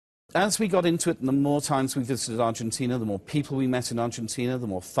As we got into it, and the more times we visited Argentina, the more people we met in Argentina, the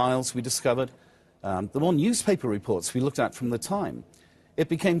more files we discovered, the more newspaper reports we looked at from the time, it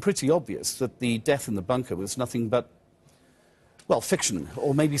became pretty obvious that the death in the bunker was nothing but, well, fiction.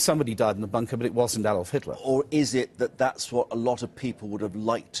 Or maybe somebody died in the bunker, but it wasn't Adolf Hitler. Or is it that that's what a lot of people would have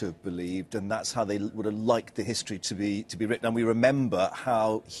liked to have believed, and that's how they would have liked the history to be written? And we remember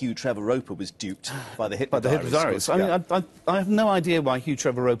how 𝗧𝗍𝗱𝗶𝗁𝗱𝗶 was duped by the Hitler diaries. I mean, I have no idea why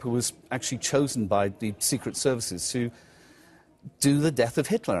𝗧𝗍𝗱𝗶𝗁𝗱 was actually chosen by the secret services to do the death of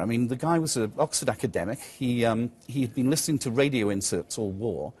Hitler. I mean, the guy was an Oxford academic. He had been listening to radio inserts all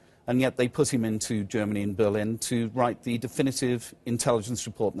war, and yet they put him into Germany and Berlin to write the definitive intelligence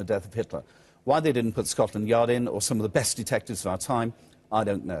report on the death of Hitler. Why they didn't put Scotland Yard in, or some of the best detectives of our time, I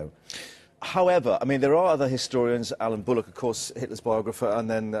don't know. However, I mean, there are other historians, Alan Bullock, of course, Hitler's biographer, and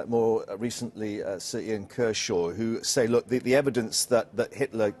then more recently Sir Ian Kershaw, who say, look, the evidence that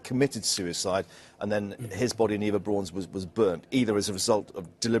Hitler committed suicide and then his body in Eva Braun's was burnt, either as a result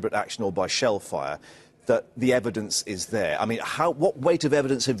of deliberate action or by shell fire, that the evidence is there. I mean, what weight of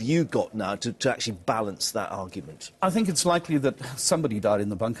evidence have you got now to actually balance that argument? I think it's likely that somebody died in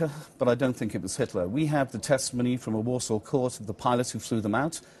the bunker, but I don't think it was Hitler. We have the testimony from a Warsaw court of the pilot who flew them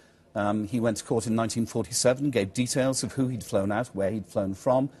out. He went to court in 1947, gave details of who he'd flown out, where he'd flown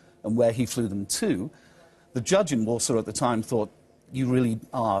from, and where he flew them to. The judge in Warsaw at the time thought, you really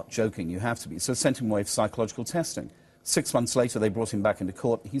are joking, you have to be, so sent him away for psychological testing. 6 months later, they brought him back into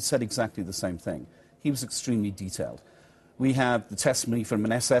court. He said exactly the same thing. He was extremely detailed. We have the testimony from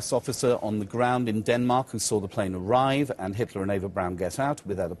an SS officer on the ground in Denmark who saw the plane arrive and Hitler and Eva Braun get out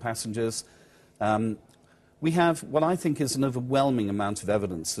with other passengers. We have what I think is an overwhelming amount of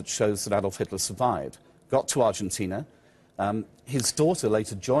evidence that shows that Adolf Hitler survived, got to Argentina. His daughter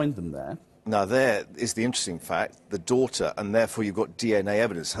later joined them there. Now, there is the interesting fact, the daughter, and therefore you've got DNA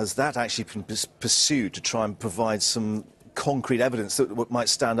evidence. Has that actually been pursued to try and provide some concrete evidence that might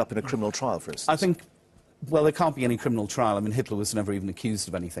stand up in a criminal trial, for instance? I think, well, there can't be any criminal trial. I mean, Hitler was never even accused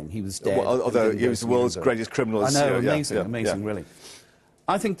of anything. He was dead. Well, although he was the world's greatest criminal. I know, amazing, really.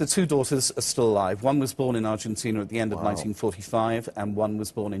 I think the two daughters are still alive. One was born in Argentina at the end of 1945, and one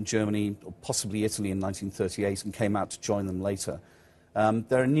was born in Germany, or possibly Italy, in 1938, and came out to join them later.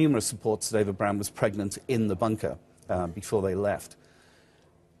 There are numerous reports that Eva Braun was pregnant in the bunker before they left.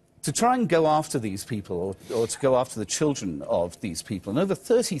 To try and go after these people, or to go after the children of these people, and over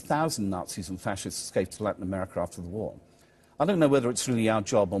 30,000 Nazis and fascists escaped to Latin America after the war. I don't know whether it's really our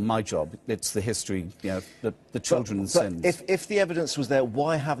job or my job. It's the history, you know, the children's sins. If the evidence was there,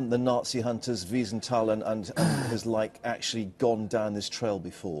 why haven't the Nazi hunters, 𝗲𝗏𝗏 and his like, actually gone down this trail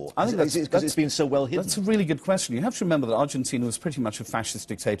before? I think that's because it's been so well hidden. That's a really good question. You have to remember that Argentina was pretty much a fascist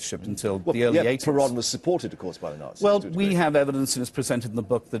dictatorship until the early 80s. Perón was supported, of course, by the Nazis. Well, we have evidence, and it's presented in the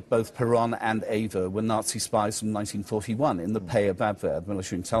book, that both Perón and Eva were Nazi spies from 1941 in the pay of Abwehr, the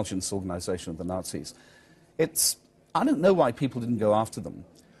military intelligence organization of the Nazis. I don't know why people didn't go after them.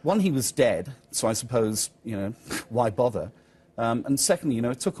 One, he was dead, so I suppose, you know, why bother? And secondly, you know,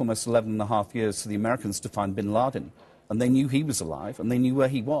 it took almost 11.5 years for the Americans to find bin Laden, and they knew he was alive, and they knew where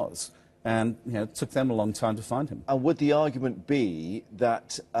he was. And, you know, it took them a long time to find him. And would the argument be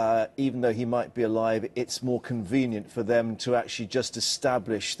that even though he might be alive, it's more convenient for them to actually just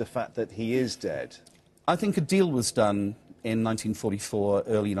establish the fact that he is dead? I think a deal was done in 1944,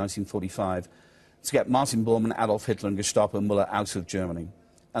 early 1945, to get Martin Bormann, Adolf Hitler and Gestapo Müller out of Germany.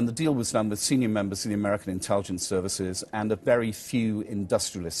 And the deal was done with senior members of the American intelligence services and a very few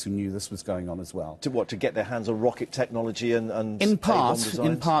industrialists who knew this was going on as well. To what, to get their hands on rocket technology and in part,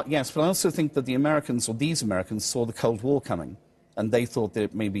 yes. But I also think that the Americans, or these Americans, saw the Cold War coming. And they thought that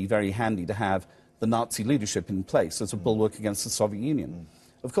it may be very handy to have the Nazi leadership in place as a bulwark against the Soviet Union.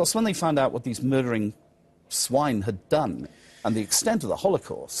 Of course, when they found out what these murdering swine had done and the extent of the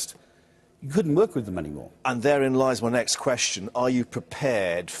Holocaust, you couldn't work with them anymore. And therein lies my next question. Are you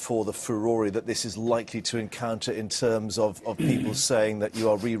prepared for the furore that this is likely to encounter in terms of people saying that you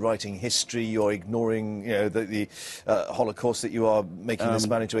are rewriting history, you're ignoring, you know, the Holocaust, that you are making this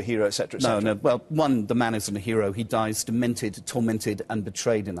man into a hero, etc., etc.? No. Well, one, the man isn't a hero. He dies demented, tormented and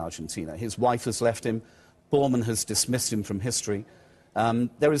betrayed in Argentina. His wife has left him. Bormann has dismissed him from history.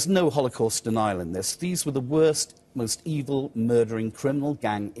 There is no Holocaust denial in this. These were the worst, most evil, murdering criminal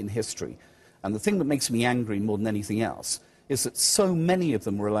gang in history. And the thing that makes me angry more than anything else is that so many of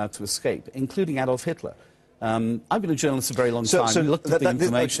them were allowed to escape, including Adolf Hitler. I've been a journalist a very long time. So looked at the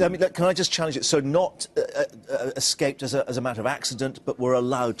information. Can I just challenge it? So not escaped as a matter of accident, but were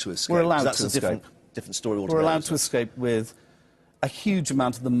allowed to escape. We're allowed to escape. Different story altogether. We're allowed to escape with a huge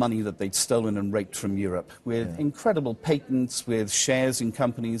amount of the money that they'd stolen and raped from Europe, with incredible patents, with shares in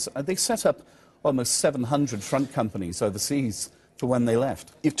companies. They set up almost 700 front companies overseas for when they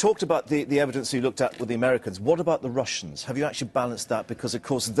left. You've talked about the evidence you looked at with the Americans. What about the Russians? Have you actually balanced that? Because, of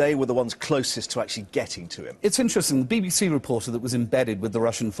course, they were the ones closest to actually getting to him. It's interesting. The BBC reporter that was embedded with the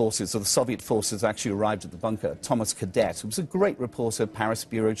Russian forces, or the Soviet forces, actually arrived at the bunker, Thomas Cadet, who was a great reporter, Paris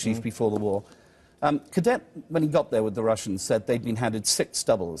bureau chief before the war. Cadet, when he got there with the Russians, said they'd been handed 6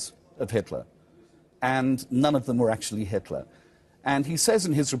 doubles of Hitler, and none of them were actually Hitler. And he says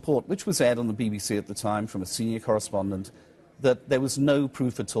in his report, which was aired on the BBC at the time from a senior correspondent, that there was no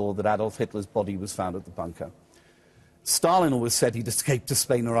proof at all that Adolf Hitler's body was found at the bunker. Stalin always said he'd escaped to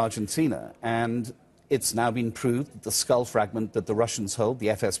Spain or Argentina, and it's now been proved that the skull fragment that the Russians hold, the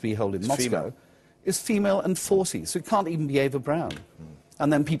FSB hold in Moscow, is female and 40, so it can't even be Eva Braun.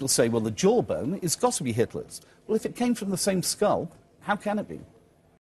 And then people say, well, the jawbone has got to be Hitler's. Well, if it came from the same skull, how can it be?